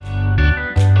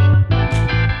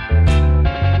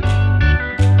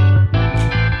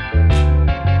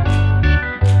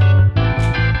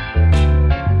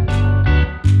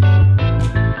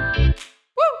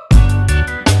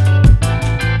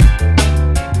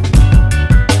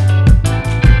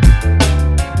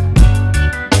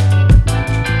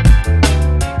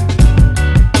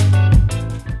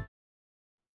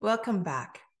Welcome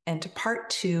back, and to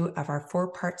part 2 of our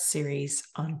 4-part series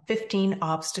on 15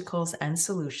 obstacles and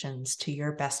solutions to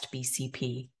your best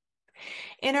BCP.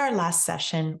 In our last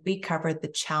session, we covered the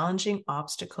challenging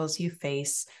obstacles you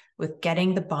face with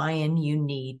getting the buy-in you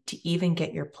need to even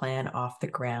get your plan off the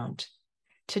ground.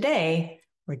 Today,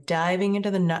 we're diving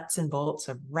into the nuts and bolts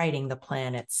of writing the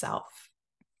plan itself.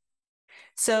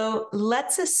 So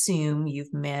let's assume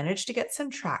you've managed to get some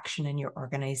traction in your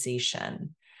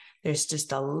organization. There's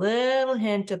just a little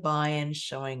hint of buy-in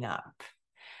showing up.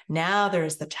 Now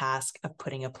there's the task of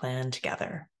putting a plan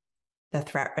together. The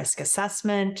threat risk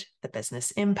assessment, the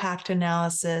business impact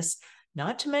analysis,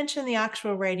 not to mention the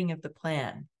actual writing of the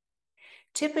plan.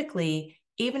 Typically,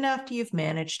 even after you've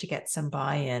managed to get some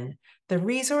buy-in, the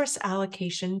resource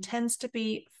allocation tends to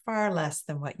be far less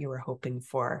than what you were hoping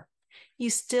for.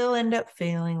 You still end up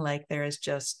feeling like there is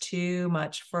just too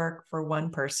much work for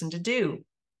one person to do.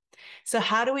 So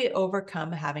how do we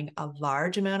overcome having a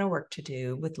large amount of work to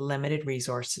do with limited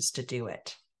resources to do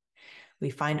it? We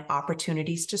find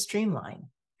opportunities to streamline.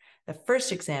 The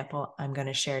first example I'm going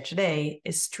to share today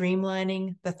is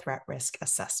streamlining the threat risk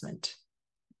assessment.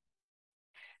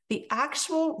 The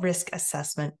actual risk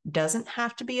assessment doesn't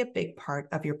have to be a big part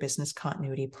of your business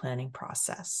continuity planning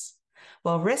process.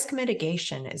 While risk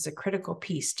mitigation is a critical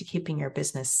piece to keeping your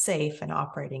business safe and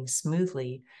operating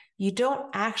smoothly, you don't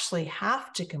actually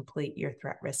have to complete your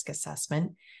threat risk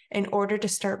assessment in order to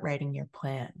start writing your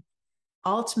plan.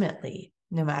 Ultimately,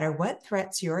 no matter what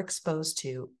threats you're exposed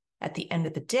to, at the end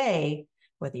of the day,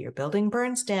 whether your building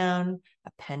burns down,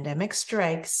 a pandemic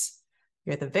strikes,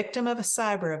 you're the victim of a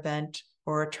cyber event,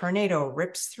 or a tornado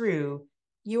rips through,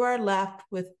 you are left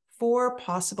with 4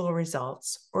 possible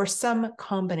results, or some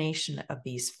combination of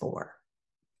these 4.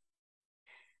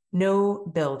 No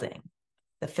building,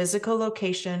 the physical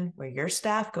location where your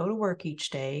staff go to work each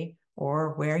day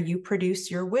or where you produce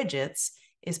your widgets,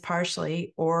 is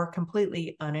partially or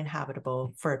completely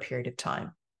uninhabitable for a period of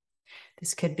time.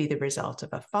 This could be the result of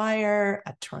a fire,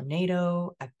 a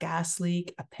tornado, a gas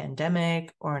leak, a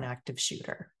pandemic, or an active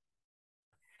shooter.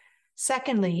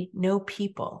 Secondly, no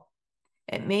people.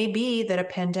 It may be that a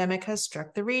pandemic has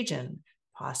struck the region,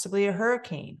 possibly a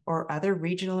hurricane or other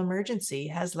regional emergency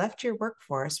has left your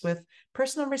workforce with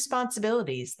personal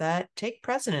responsibilities that take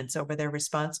precedence over their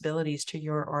responsibilities to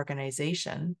your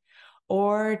organization.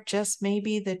 Or just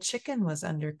maybe the chicken was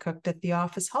undercooked at the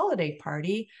office holiday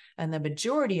party and the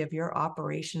majority of your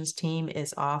operations team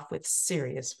is off with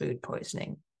serious food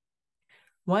poisoning.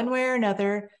 One way or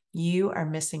another, you are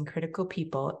missing critical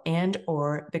people and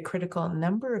or the critical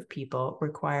number of people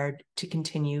required to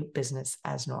continue business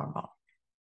as normal.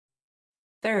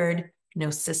 Third, no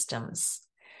systems.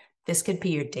 This could be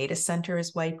your data center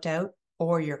is wiped out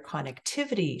or your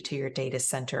connectivity to your data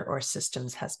center or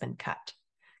systems has been cut.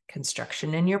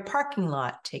 Construction in your parking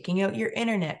lot, taking out your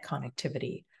internet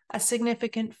connectivity, a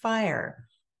significant fire,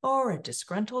 or a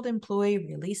disgruntled employee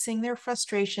releasing their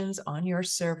frustrations on your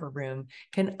server room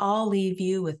can all leave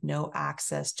you with no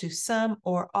access to some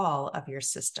or all of your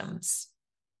systems.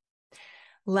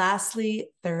 Lastly,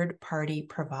 third-party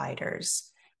providers,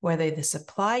 whether they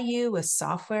supply you with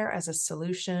software as a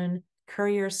solution,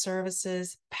 courier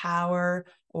services, power,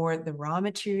 or the raw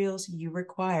materials you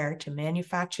require to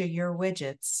manufacture your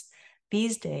widgets.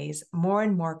 These days, more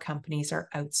and more companies are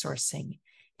outsourcing,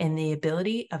 and the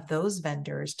ability of those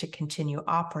vendors to continue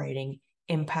operating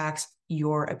impacts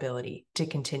your ability to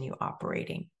continue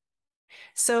operating.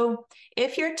 So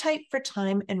if you're tight for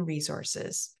time and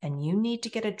resources, and you need to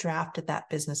get a draft of that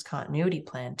business continuity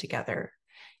plan together,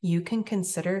 you can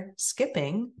consider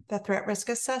skipping the threat risk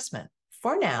assessment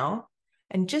for now,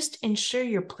 and just ensure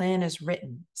your plan is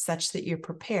written such that you're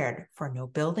prepared for no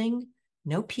building,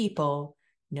 no people,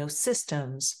 no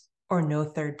systems, or no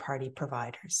third-party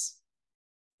providers.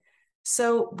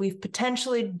 So we've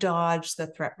potentially dodged the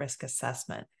threat risk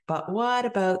assessment, but what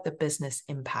about the business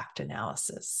impact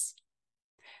analysis?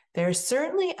 There's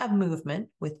certainly a movement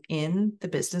within the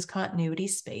business continuity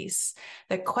space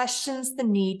that questions the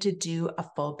need to do a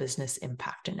full business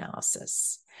impact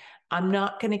analysis. I'm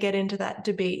not going to get into that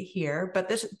debate here, but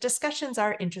the discussions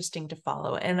are interesting to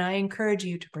follow, and I encourage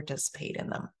you to participate in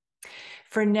them.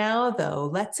 For now, though,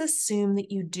 let's assume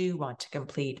that you do want to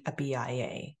complete a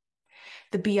BIA.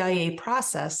 The BIA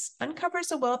process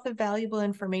uncovers a wealth of valuable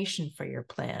information for your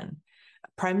plan.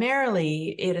 Primarily,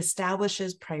 it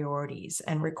establishes priorities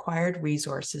and required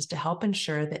resources to help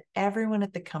ensure that everyone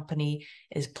at the company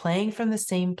is playing from the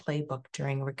same playbook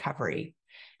during recovery.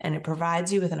 And it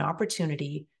provides you with an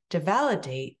opportunity to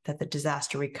validate that the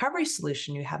disaster recovery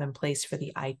solution you have in place for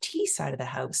the IT side of the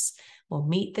house will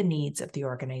meet the needs of the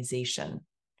organization.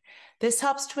 This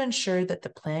helps to ensure that the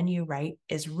plan you write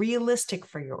is realistic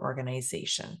for your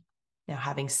organization. Now,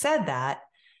 having said that,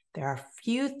 there are a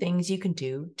few things you can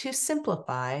do to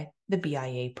simplify the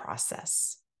BIA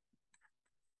process.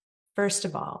 First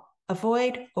of all,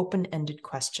 avoid open-ended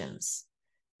questions.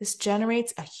 This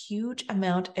generates a huge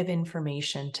amount of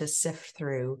information to sift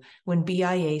through when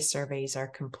BIA surveys are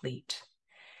complete.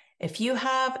 If you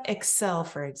have Excel,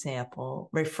 for example,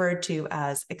 referred to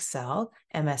as Excel,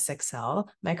 MS Excel,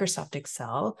 Microsoft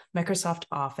Excel, Microsoft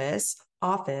Office,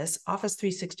 Office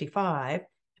 365, it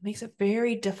makes it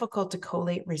very difficult to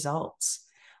collate results.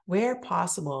 Where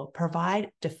possible,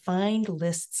 provide defined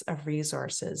lists of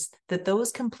resources that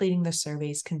those completing the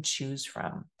surveys can choose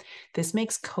from. This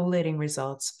makes collating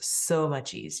results so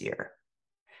much easier.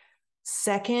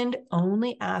 Second,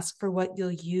 only ask for what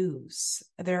you'll use.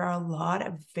 There are a lot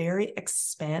of very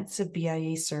expansive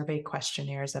BIA survey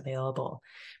questionnaires available,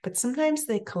 but sometimes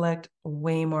they collect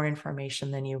way more information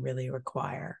than you really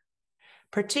require.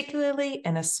 Particularly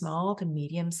in a small to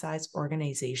medium-sized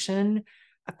organization,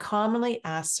 a commonly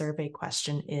asked survey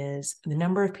question is the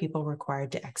number of people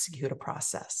required to execute a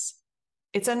process.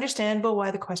 It's understandable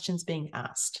why the question's being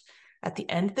asked. At the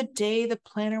end of the day, the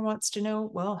planner wants to know,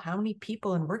 well, how many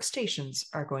people and workstations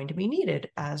are going to be needed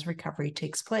as recovery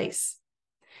takes place.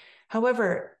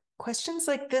 However, questions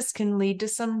like this can lead to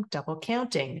some double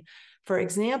counting. For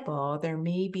example, there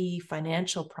may be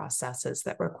financial processes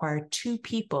that require 2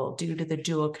 people due to the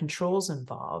dual controls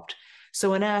involved. So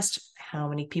when asked how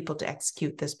many people to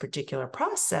execute this particular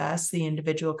process, the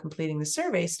individual completing the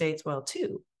survey states, well,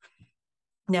 2.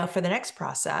 Now, for the next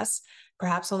process,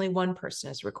 perhaps only 1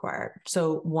 person is required,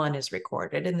 so 1 is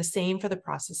recorded, and the same for the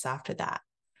process after that.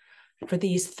 For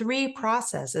these 3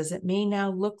 processes, it may now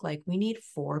look like we need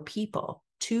 4 people,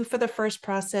 2 for the first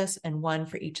process and 1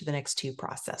 for each of the next 2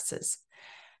 processes.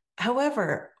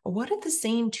 However, what if the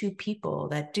same 2 people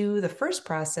that do the first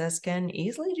process can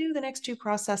easily do the next 2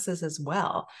 processes as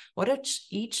well? What if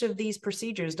each of these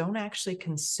procedures don't actually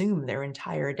consume their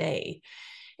entire day?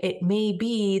 It may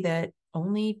be that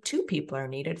only 2 people are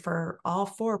needed for all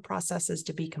 4 processes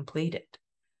to be completed.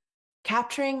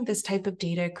 Capturing this type of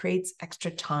data creates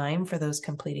extra time for those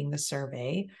completing the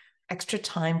survey, extra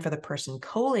time for the person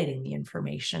collating the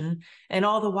information, and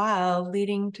all the while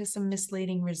leading to some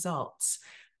misleading results.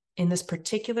 In this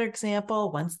particular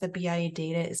example, once the BIA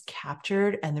data is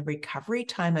captured and the recovery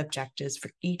time objectives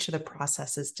for each of the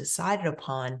processes decided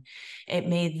upon, it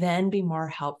may then be more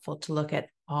helpful to look at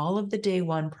all of the day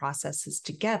 1 processes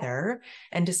together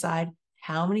and decide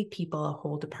how many people a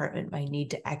whole department might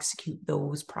need to execute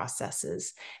those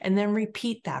processes, and then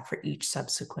repeat that for each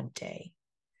subsequent day.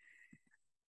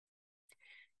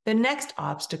 The next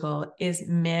obstacle is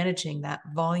managing that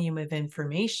volume of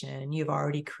information you've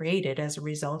already created as a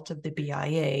result of the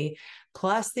BIA,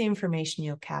 plus the information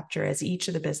you'll capture as each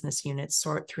of the business units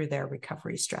sort through their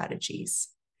recovery strategies.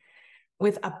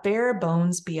 With a bare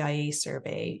bones BIA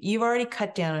survey, you've already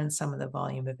cut down on some of the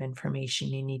volume of information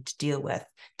you need to deal with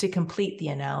to complete the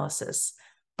analysis.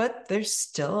 But there's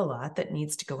still a lot that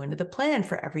needs to go into the plan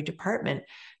for every department,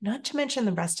 not to mention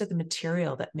the rest of the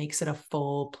material that makes it a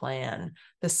full plan: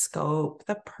 the scope,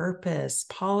 the purpose,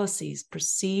 policies,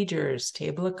 procedures,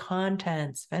 table of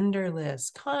contents, vendor lists,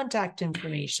 contact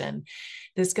information.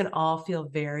 This can all feel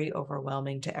very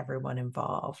overwhelming to everyone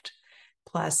involved.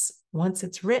 Plus, once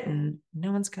it's written,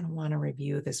 no one's going to want to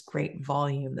review this great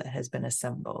volume that has been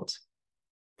assembled.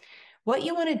 What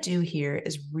you want to do here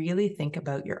is really think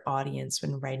about your audience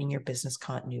when writing your business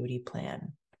continuity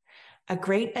plan. A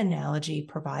great analogy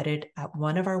provided at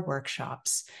one of our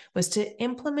workshops was to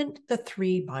implement the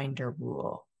 3-binder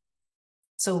rule.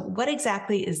 So what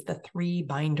exactly is the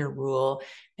 3-binder rule,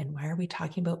 and why are we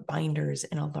talking about binders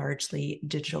in a largely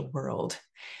digital world?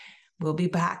 We'll be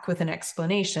back with an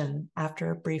explanation after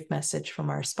a brief message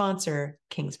from our sponsor,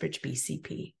 Kingsbridge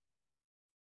BCP.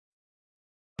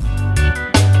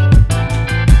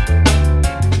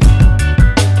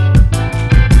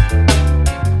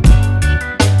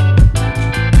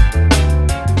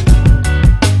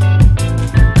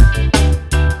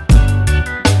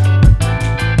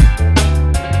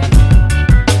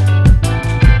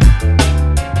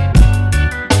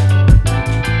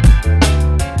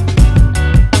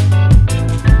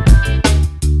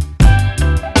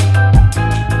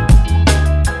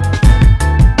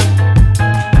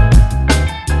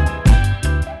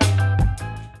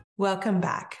 Welcome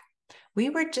back. We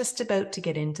were just about to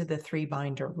get into the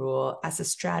 3-binder rule as a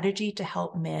strategy to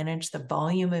help manage the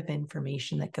volume of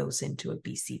information that goes into a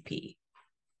BCP.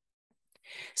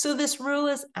 So this rule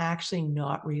is actually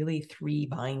not really 3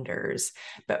 binders,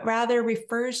 but rather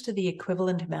refers to the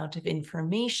equivalent amount of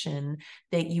information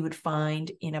that you would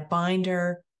find in a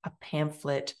binder, a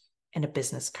pamphlet, and a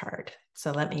business card.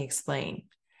 So let me explain.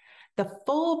 The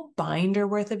full binder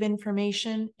worth of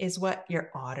information is what your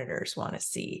auditors want to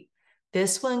see.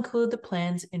 This will include the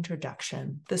plan's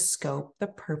introduction, the scope, the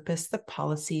purpose, the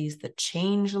policies, the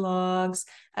change logs,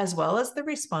 as well as the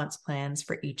response plans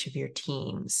for each of your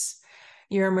teams.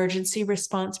 Your emergency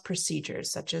response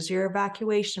procedures, such as your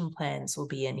evacuation plans, will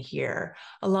be in here,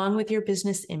 along with your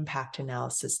business impact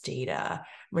analysis data,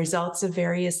 results of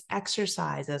various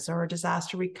exercises or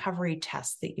disaster recovery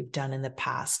tests that you've done in the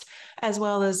past, as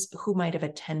well as who might have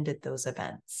attended those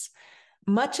events.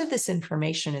 Much of this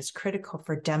information is critical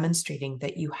for demonstrating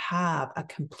that you have a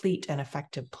complete and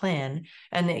effective plan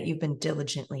and that you've been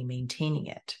diligently maintaining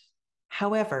it.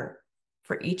 However,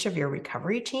 for each of your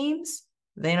recovery teams,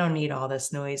 they don't need all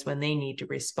this noise when they need to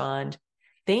respond.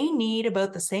 They need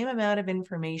about the same amount of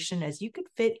information as you could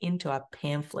fit into a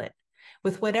pamphlet,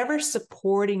 with whatever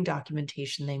supporting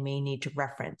documentation they may need to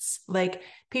reference, like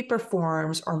paper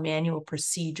forms or manual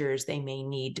procedures they may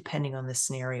need depending on the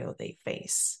scenario they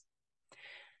face.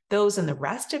 Those in the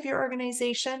rest of your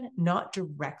organization, not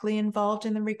directly involved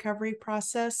in the recovery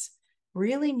process,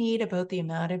 really need about the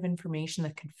amount of information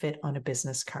that can fit on a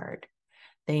business card.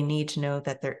 They need to know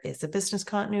that there is a business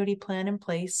continuity plan in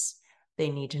place.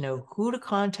 They need to know who to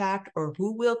contact or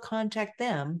who will contact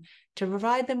them to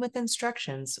provide them with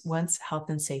instructions once health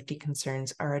and safety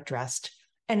concerns are addressed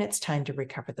and it's time to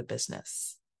recover the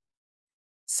business.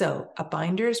 So a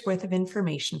binder's worth of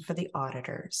information for the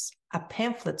auditors, a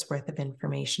pamphlet's worth of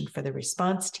information for the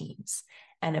response teams,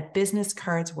 and a business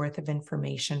card's worth of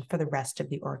information for the rest of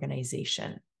the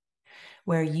organization.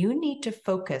 Where you need to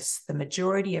focus the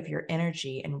majority of your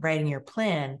energy in writing your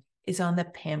plan is on the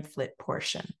pamphlet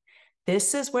portion.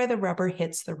 This is where the rubber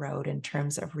hits the road in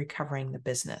terms of recovering the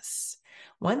business.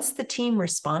 Once the team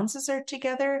responses are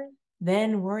together,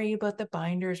 then worry about the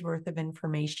binder's worth of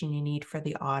information you need for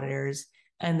the auditors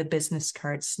and the business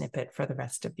card snippet for the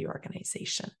rest of the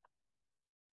organization.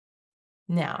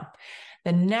 Now,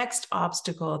 the next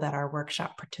obstacle that our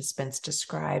workshop participants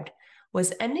described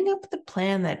was ending up with a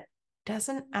plan that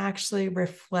doesn't actually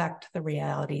reflect the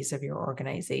realities of your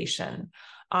organization,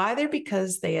 either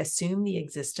because they assume the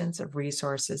existence of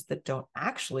resources that don't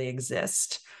actually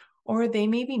exist, or they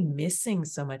may be missing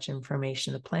so much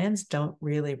information. The plans don't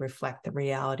really reflect the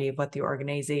reality of what the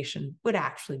organization would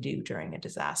actually do during a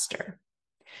disaster.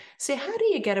 So how do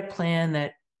you get a plan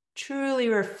that truly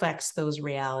reflects those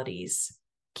realities?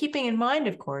 Keeping in mind,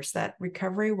 of course, that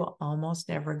recovery will almost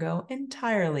never go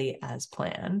entirely as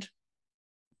planned.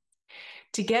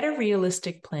 To get a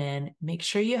realistic plan, make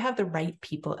sure you have the right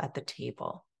people at the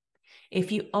table.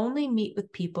 If you only meet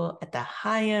with people at the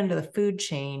high end of the food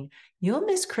chain, you'll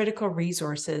miss critical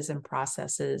resources and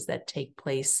processes that take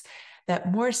place that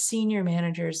more senior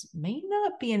managers may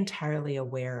not be entirely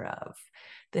aware of.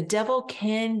 The devil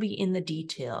can be in the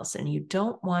details, and you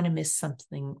don't want to miss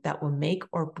something that will make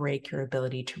or break your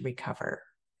ability to recover.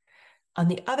 On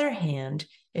the other hand,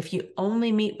 if you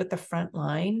only meet with the front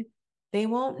line, they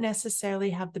won't necessarily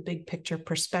have the big picture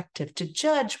perspective to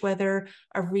judge whether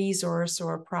a resource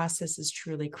or a process is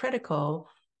truly critical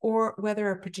or whether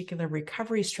a particular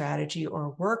recovery strategy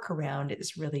or workaround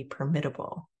is really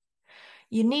permittable.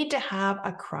 You need to have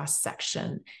a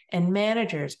cross-section, and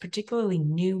managers, particularly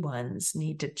new ones,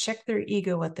 need to check their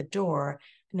ego at the door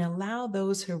and allow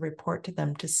those who report to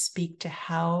them to speak to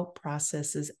how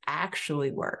processes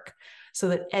actually work, so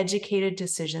that educated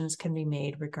decisions can be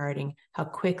made regarding how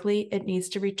quickly it needs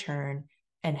to return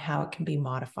and how it can be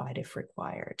modified if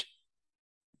required.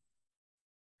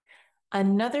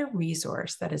 Another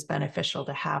resource that is beneficial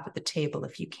to have at the table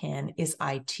if you can is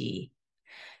IT.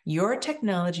 Your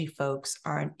technology folks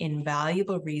are an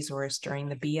invaluable resource during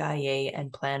the BIA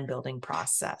and plan building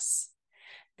process.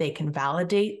 They can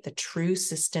validate the true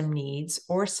system needs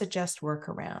or suggest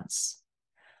workarounds.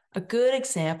 A good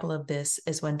example of this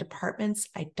is when departments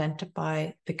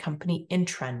identify the company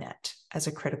intranet as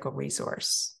a critical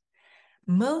resource.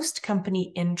 Most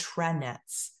company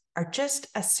intranets are just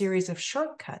a series of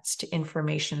shortcuts to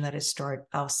information that is stored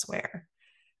elsewhere.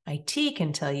 IT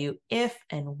can tell you if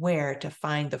and where to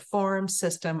find the form,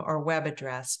 system, or web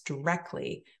address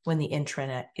directly when the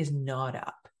intranet is not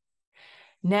up.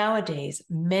 Nowadays,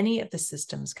 many of the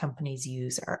systems companies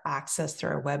use are accessed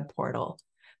through a web portal,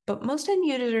 But most end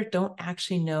users don't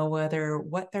actually know whether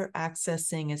what they're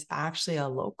accessing is actually a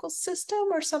local system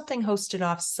or something hosted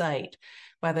off-site,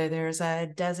 whether there's a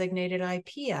designated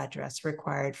IP address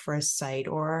required for a site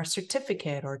or a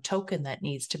certificate or token that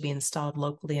needs to be installed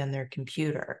locally on their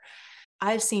computer.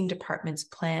 I've seen departments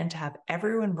plan to have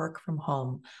everyone work from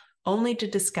home, only to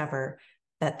discover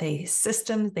that the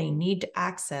systems they need to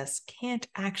access can't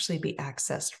actually be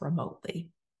accessed remotely.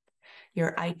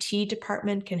 Your IT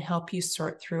department can help you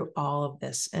sort through all of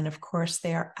this. And of course,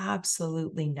 they are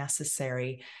absolutely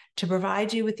necessary to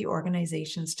provide you with the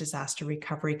organization's disaster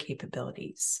recovery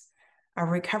capabilities. A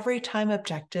recovery time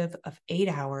objective of 8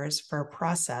 hours for a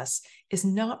process is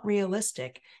not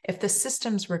realistic if the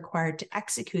systems required to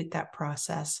execute that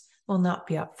process will not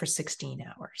be up for 16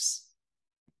 hours.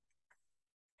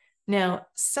 Now,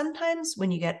 sometimes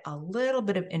when you get a little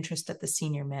bit of interest at the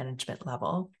senior management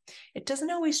level, it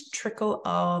doesn't always trickle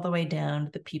all the way down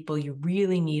to the people you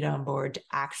really need on board to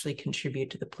actually contribute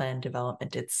to the plan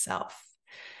development itself.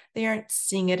 They aren't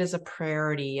seeing it as a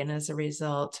priority, and as a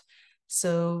result,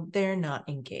 so they're not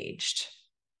engaged.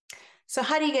 So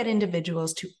how do you get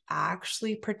individuals to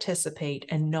actually participate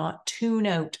and not tune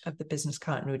out of the business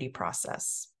continuity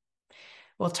process?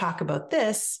 We'll talk about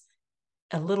this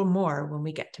a little more when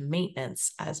we get to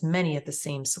maintenance, as many of the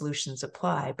same solutions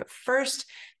apply. But first,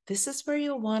 this is where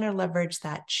you'll want to leverage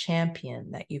that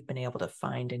champion that you've been able to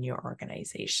find in your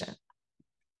organization.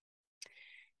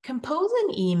 Compose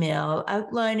an email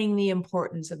outlining the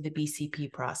importance of the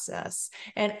BCP process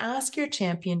and ask your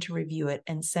champion to review it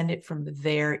and send it from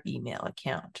their email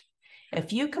account.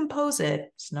 If you compose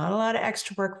it, it's not a lot of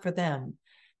extra work for them,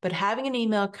 but having an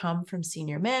email come from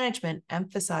senior management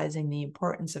emphasizing the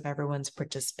importance of everyone's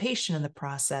participation in the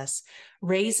process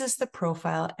raises the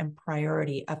profile and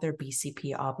priority of their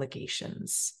BCP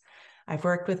obligations. I've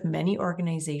worked with many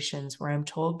organizations where I'm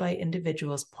told by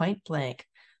individuals point blank,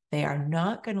 they are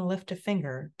not going to lift a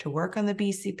finger to work on the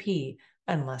BCP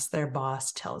unless their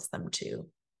boss tells them to.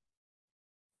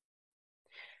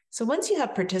 So once you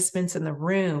have participants in the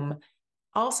room,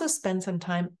 also spend some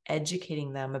time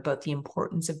educating them about the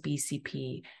importance of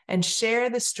BCP and share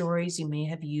the stories you may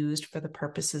have used for the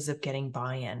purposes of getting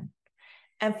buy-in.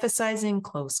 Emphasizing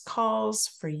close calls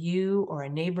for you or a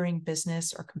neighboring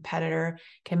business or competitor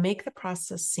can make the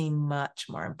process seem much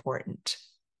more important.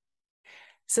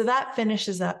 So that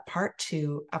finishes up part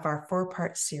 2 of our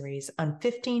 4-part series on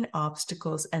 15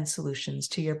 obstacles and solutions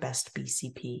to your best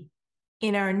BCP.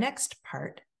 In our next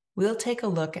part, we'll take a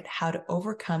look at how to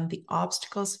overcome the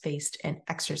obstacles faced in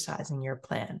exercising your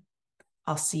plan.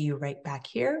 I'll see you right back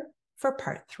here for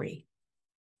part 3.